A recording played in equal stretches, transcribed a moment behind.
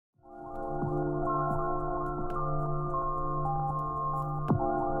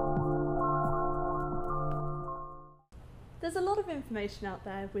There's a lot of information out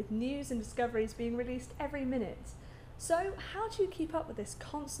there with news and discoveries being released every minute. So how do you keep up with this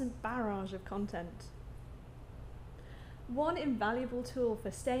constant barrage of content? One invaluable tool for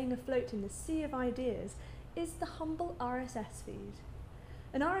staying afloat in the sea of ideas is the humble RSS feed.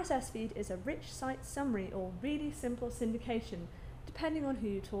 An RSS feed is a rich site summary or really simple syndication, depending on who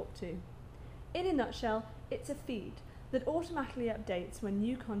you talk to. In a nutshell, it's a feed that automatically updates when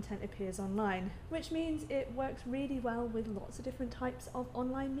new content appears online, which means it works really well with lots of different types of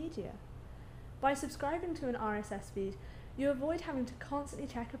online media. By subscribing to an RSS feed, you avoid having to constantly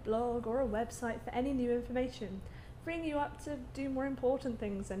check a blog or a website for any new information, freeing you up to do more important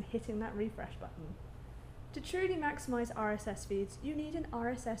things than hitting that refresh button. To truly maximise RSS feeds, you need an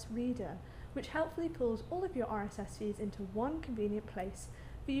RSS reader, which helpfully pulls all of your RSS feeds into one convenient place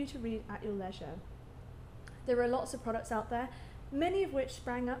for you to read at your leisure. There are lots of products out there, many of which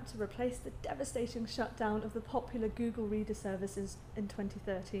sprang up to replace the devastating shutdown of the popular Google Reader services in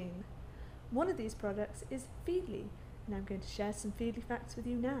 2013. One of these products is Feedly, and I'm going to share some Feedly facts with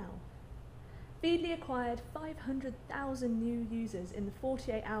you now. Feedly acquired 500,000 new users in the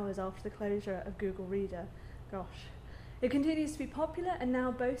 48 hours after the closure of Google Reader. Gosh. It continues to be popular and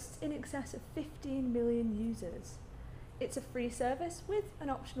now boasts in excess of 15 million users. It's a free service with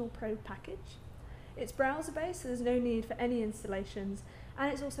an optional Pro package. It's browser-based, so there's no need for any installations,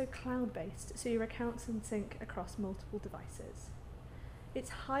 and it's also cloud-based, so your accounts can sync across multiple devices. It's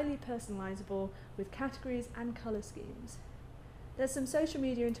highly personalisable with categories and colour schemes. There's some social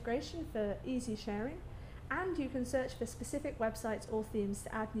media integration for easy sharing, and you can search for specific websites or themes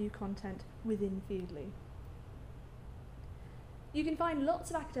to add new content within Feedly. You can find lots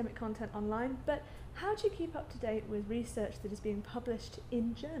of academic content online, but how do you keep up to date with research that is being published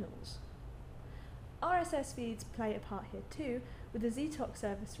in journals? RSS feeds play a part here too, with the ZTOC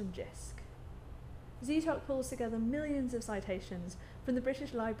service from JISC. ZTOC pulls together millions of citations from the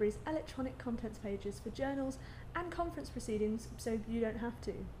British Library's electronic contents pages for journals and conference proceedings, so you don't have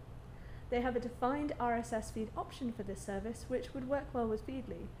to. They have a defined RSS feed option for this service, which would work well with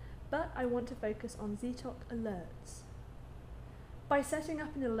Feedly, but I want to focus on ZTOC alerts. By setting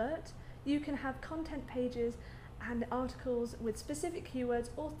up an alert, you can have content pages and articles with specific keywords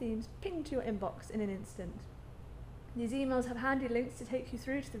or themes pinged to your inbox in an instant. These emails have handy links to take you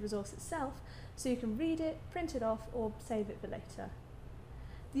through to the resource itself, so you can read it, print it off, or save it for later.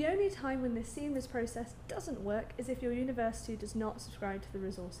 The only time when this seamless process doesn't work is if your university does not subscribe to the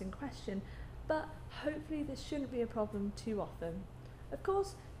resource in question, but hopefully this shouldn't be a problem too often. Of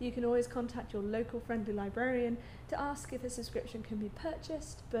course, you can always contact your local friendly librarian to ask if a subscription can be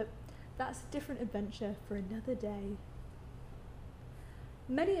purchased, but that's a different adventure for another day.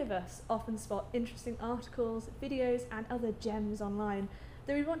 Many of us often spot interesting articles, videos, and other gems online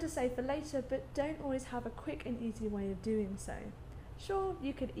that we want to save for later, but don't always have a quick and easy way of doing so. Sure,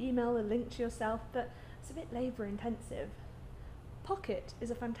 you could email a link to yourself, but it's a bit labour intensive. Pocket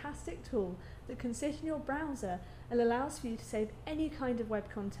is a fantastic tool that can sit in your browser and allows for you to save any kind of web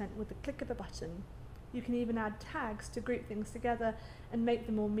content with the click of a button. You can even add tags to group things together and make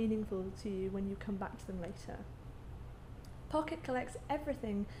them more meaningful to you when you come back to them later. Pocket collects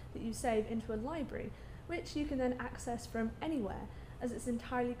everything that you save into a library, which you can then access from anywhere, as it's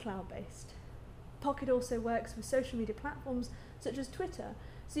entirely cloud-based. Pocket also works with social media platforms such as Twitter,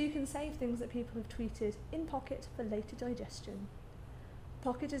 so you can save things that people have tweeted in Pocket for later digestion.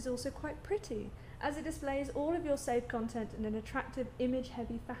 Pocket is also quite pretty, as it displays all of your saved content in an attractive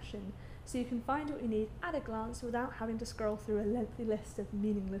image-heavy fashion, so you can find what you need at a glance without having to scroll through a lengthy list of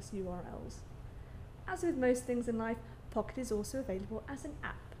meaningless URLs. As with most things in life, Pocket is also available as an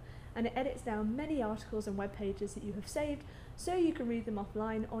app, and it edits down many articles and web pages that you have saved, so you can read them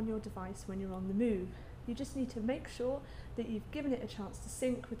offline on your device when you're on the move. You just need to make sure that you've given it a chance to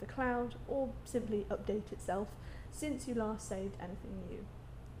sync with the cloud or simply update itself since you last saved anything new.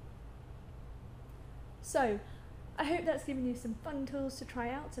 So, I hope that's given you some fun tools to try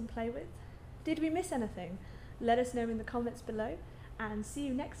out and play with. Did we miss anything? Let us know in the comments below, and see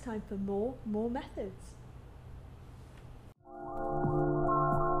you next time for more methods.